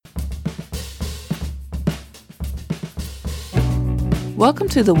Welcome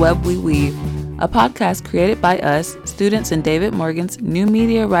to The Web We Weave, a podcast created by us, students in David Morgan's new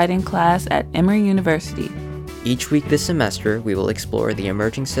media writing class at Emory University. Each week this semester, we will explore the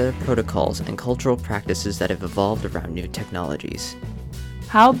emerging set of protocols and cultural practices that have evolved around new technologies.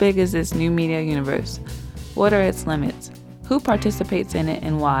 How big is this new media universe? What are its limits? Who participates in it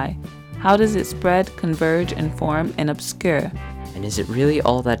and why? How does it spread, converge, inform, and obscure? And is it really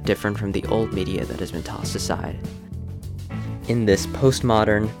all that different from the old media that has been tossed aside? In this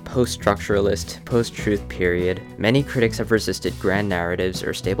postmodern, post-structuralist, post-truth period, many critics have resisted grand narratives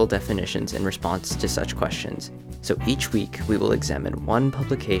or stable definitions in response to such questions. So each week, we will examine one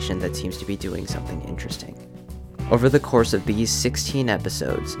publication that seems to be doing something interesting. Over the course of these 16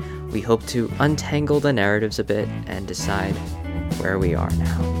 episodes, we hope to untangle the narratives a bit and decide where we are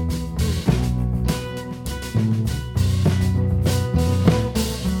now.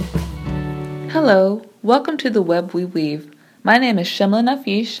 Hello, welcome to The Web We Weave. My name is Shimla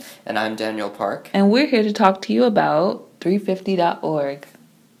Nafish. And I'm Daniel Park. And we're here to talk to you about 350.org.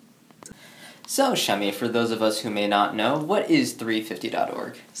 So, Shemi, for those of us who may not know, what is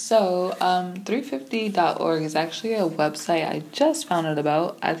 350.org? So, 350.org is actually a website I just found out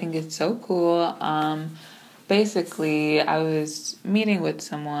about. I think it's so cool. Basically, I was meeting with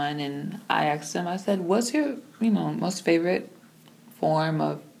someone and I asked them, I said, what's your, most favorite form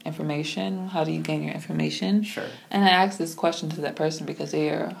of information? How do you gain your information? Sure. And I asked this question to that person because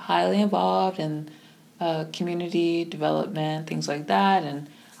they are highly involved in community development, things like that, and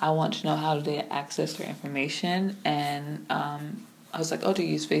I want to know how do they access their information. And I was like, oh, do you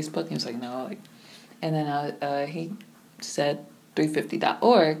use Facebook? And he was like, no. And then he said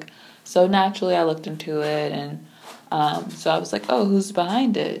 350.org. So naturally I looked into it, and so I was like, oh, who's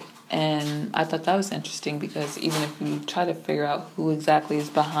behind it? And I thought that was interesting because even if you try to figure out who exactly is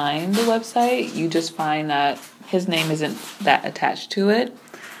behind the website, you just find that his name isn't that attached to it.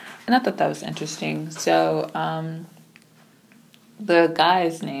 And I thought that was interesting. So the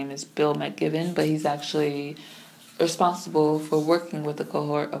guy's name is Bill McGibbon, but he's actually responsible for working with a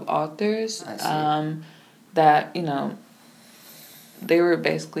cohort of authors that, they were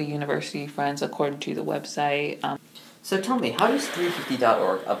basically university friends according to the website. So tell me, how does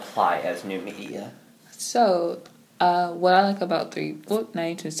 350.org apply as new media? So, what I like about now I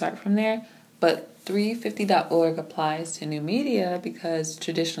need to start from there, but 350.org applies to new media because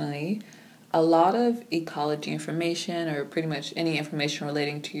traditionally, a lot of ecology information or pretty much any information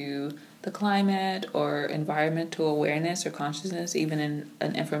relating to the climate or environmental awareness or consciousness, even in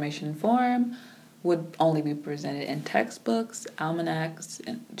an information form, would only be presented in textbooks, almanacs,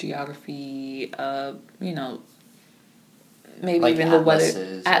 and geography, maybe like even atlases, the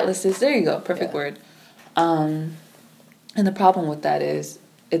weather atlases. There you go, perfect word. And the problem with that is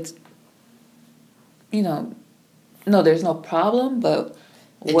it's no, there's no problem, but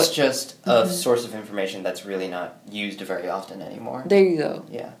it's just a source of information that's really not used very often anymore. There you go.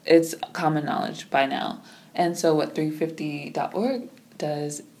 Yeah, it's common knowledge by now. And so what 350.org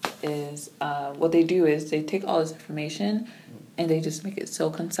does is what they do is they take all this information and they just make it so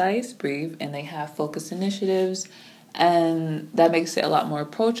concise, brief, and they have focused initiatives. And that makes it a lot more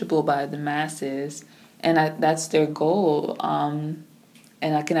approachable by the masses. And that's their goal. And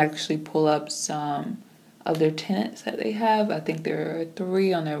I can actually pull up some of their tenets that they have. I think there are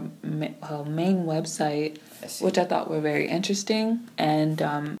 3 on their main website, which I thought were very interesting.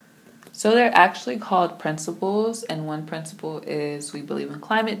 And so they're actually called principles. And one principle is we believe in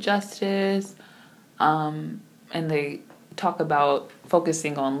climate justice. And they talk about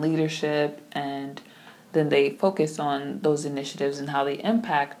focusing on leadership, and then they focus on those initiatives and how they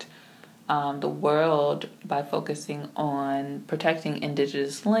impact the world by focusing on protecting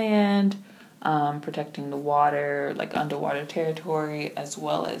indigenous land, protecting the water, like underwater territory, as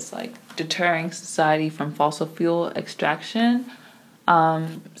well as like deterring society from fossil fuel extraction.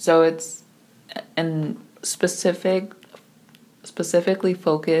 So it's a specifically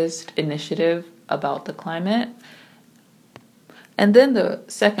focused initiative about the climate. And then the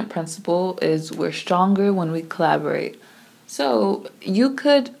second principle is we're stronger when we collaborate. So you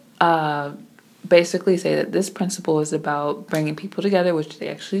could basically say that this principle is about bringing people together, which they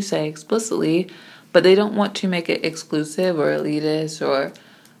actually say explicitly, but they don't want to make it exclusive or elitist or,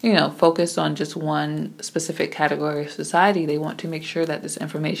 focus on just one specific category of society. They want to make sure that this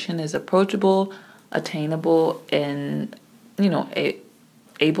information is approachable, attainable, and,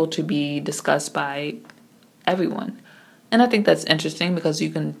 able to be discussed by everyone. And I think that's interesting because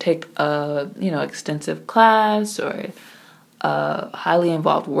you can take a, extensive class or a highly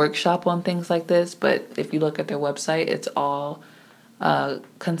involved workshop on things like this. But if you look at their website, it's all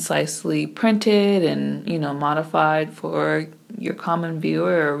concisely printed and, modified for your common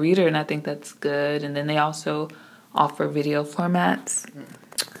viewer or reader, and I think that's good. And then they also offer video formats.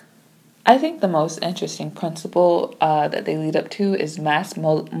 I think the most interesting principle that they lead up to is mass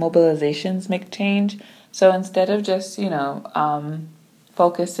mobilizations make change. So instead of just,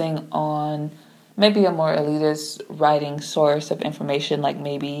 focusing on maybe a more elitist writing source of information, like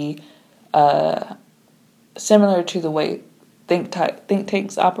maybe similar to the way think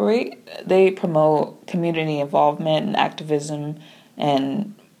tanks operate, they promote community involvement and activism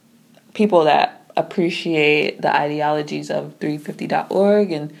and people that appreciate the ideologies of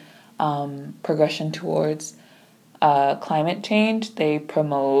 350.org and progression towards climate change. They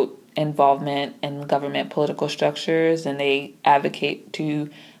promote involvement in government political structures, and they advocate to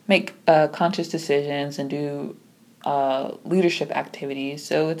make conscious decisions and do leadership activities.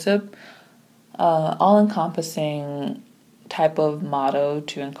 So it's a all-encompassing type of motto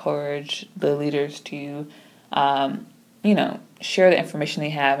to encourage the leaders to, share the information they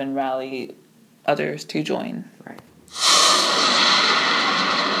have and rally others to join. Right.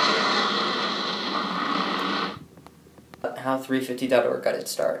 How 350.org got its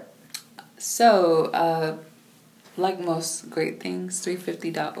start? So, like most great things,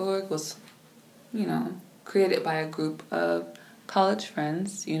 350.org was, created by a group of college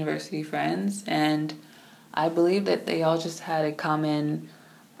friends, university friends, and I believe that they all just had a common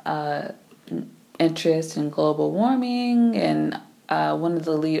interest in global warming, and one of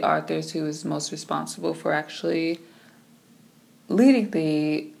the lead authors who was most responsible for actually leading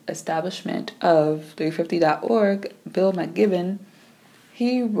the establishment of 350.org, Bill McGibbon,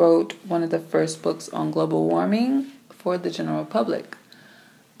 he wrote one of the first books on global warming for the general public.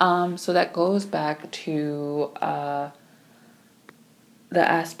 So that goes back to the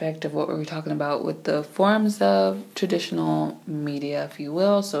aspect of what we were talking about with the forms of traditional media, if you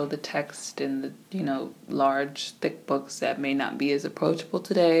will. So the text and the, large, thick books that may not be as approachable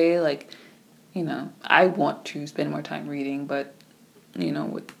today. Like, I want to spend more time reading, but,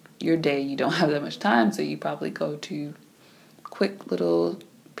 with your day, you don't have that much time. So you probably go to quick little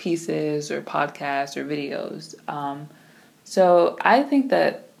pieces or podcasts or videos. So I think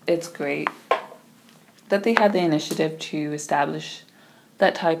that it's great that they had the initiative to establish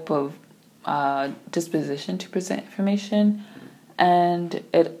that type of disposition to present information. And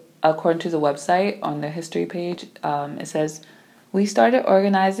it, according to the website on the history page, it says, "We started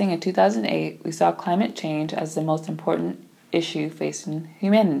organizing in 2008. We saw climate change as the most important issue facing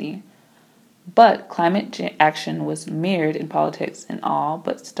humanity. But climate action was mirrored in politics and all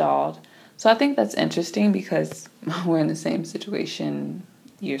but stalled." So I think that's interesting because we're in the same situation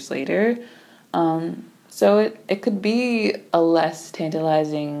years later. So it could be a less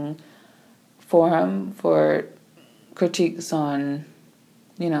tantalizing forum for critiques on,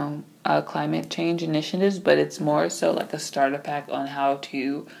 climate change initiatives, but it's more so like a starter pack on how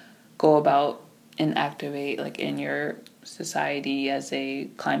to go about and activate, like, in your society as a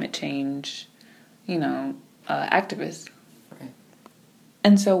climate change, activist. Okay.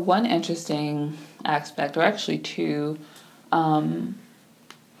 And so one interesting aspect, or actually two,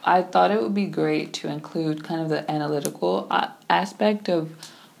 I thought it would be great to include kind of the analytical aspect of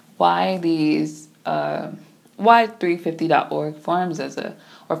why these, why 350.org forms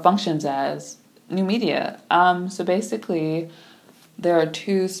or functions as new media. So basically, there are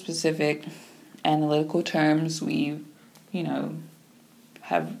two specific analytical terms we,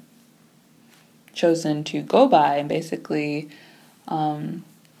 have chosen to go by, and basically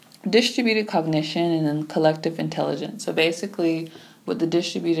distributed cognition and then collective intelligence. So basically, with the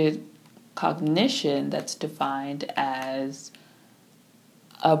distributed cognition, that's defined as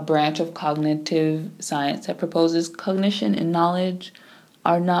a branch of cognitive science that proposes cognition and knowledge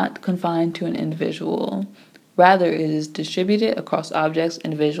are not confined to an individual. Rather, it is distributed across objects,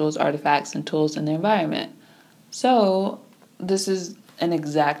 individuals, artifacts, and tools in the environment. So this is an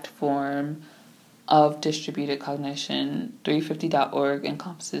exact form of distributed cognition. 350.org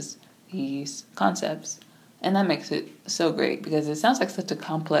encompasses these concepts. And that makes it so great because it sounds like such a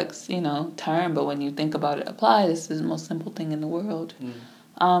complex, term, but when you think about it applied, this is the most simple thing in the world.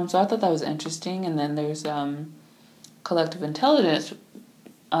 So I thought that was interesting. And then there's collective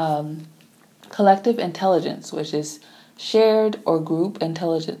intelligence, which is shared or group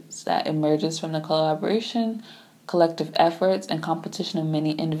intelligence that emerges from the collaboration, collective efforts, and competition of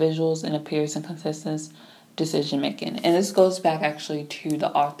many individuals and appears in consistent decision-making. And this goes back actually to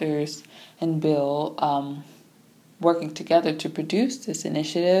the authors and Bill working together to produce this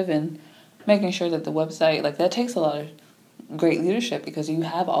initiative and making sure that the website, that takes a lot of great leadership because you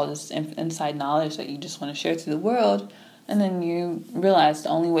have all this inside knowledge that you just want to share to the world, and then you realize the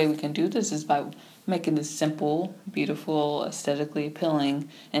only way we can do this is by making this simple, beautiful, aesthetically appealing,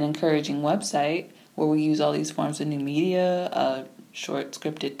 and encouraging website where we use all these forms of new media, short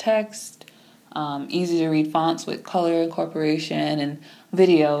scripted text, easy to read fonts with color incorporation and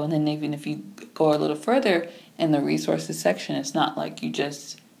video. And then even if you go a little further in the resources section, it's not like you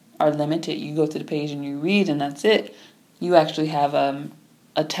just are limited. You go to the page and you read and that's it. You actually have a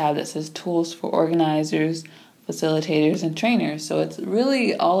tab that says tools for organizers, facilitators, and trainers. So it's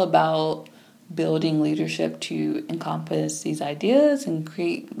really all about building leadership to encompass these ideas and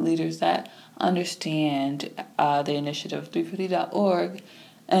create leaders that understand the initiative 350.org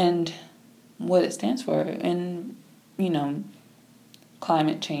and what it stands for, and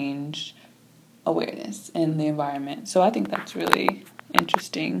climate change awareness in the environment. So I think that's really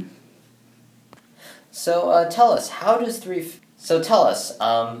interesting. So tell us, how does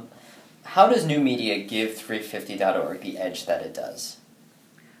new media give 350.org the edge that it does?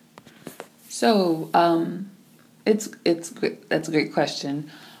 So that's a great question.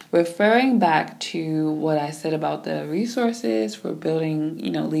 Referring back to what I said about the resources for building,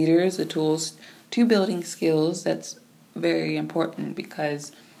 leaders, the tools to building skills, that's very important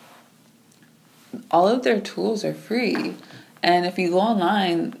because all of their tools are free. And if you go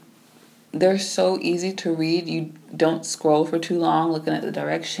online, they're so easy to read. You don't scroll for too long looking at the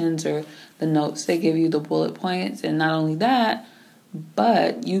directions or the notes they give you, the bullet points. And not only that,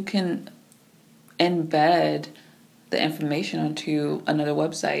 but you can embed the information onto another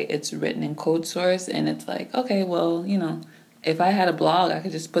website. It's written in code source, and it's like, okay, well, if I had a blog, I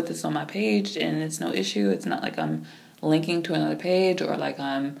could just put this on my page and it's no issue. It's not like I'm linking to another page or like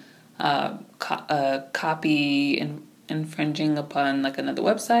I'm copy and infringing upon like another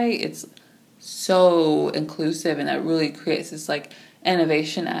website. It's so inclusive, and that really creates this like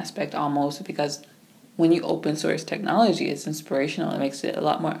innovation aspect almost, because when you open source technology, it's inspirational. It makes it a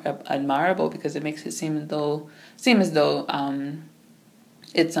lot more admirable because it makes it seem as though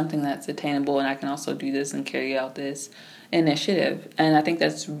it's something that's attainable, and I can also do this and carry out this initiative. And I think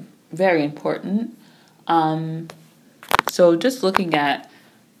that's very important. So just looking at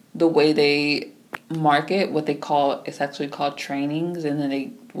the way they market what they call, it's actually called trainings, and then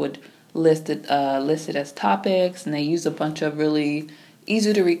they would list it as topics, and they use a bunch of really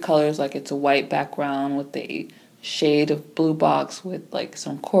easy to read colors, like it's a white background with a shade of blue box with like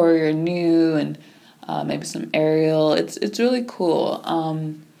some Courier New and maybe some Arial. It's really cool.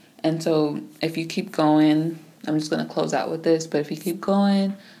 And so if you keep going, I'm just going to close out with this, but if you keep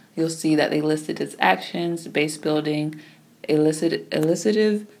going, you'll see that they listed as actions, base building,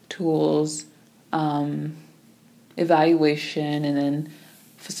 elicitive tools, evaluation, and then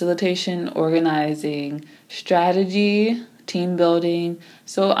facilitation, organizing, strategy, team building.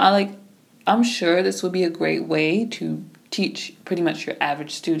 So I'm sure this would be a great way to teach pretty much your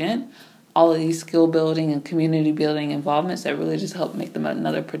average student all of these skill building and community building involvements that really just help make them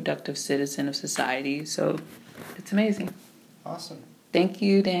another productive citizen of society. So it's amazing. Awesome. Thank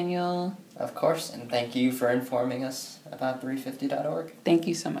you, Daniel. Of course, and thank you for informing us about 350.org. Thank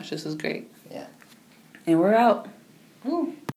you so much. This was great. Yeah. And we're out. Woo.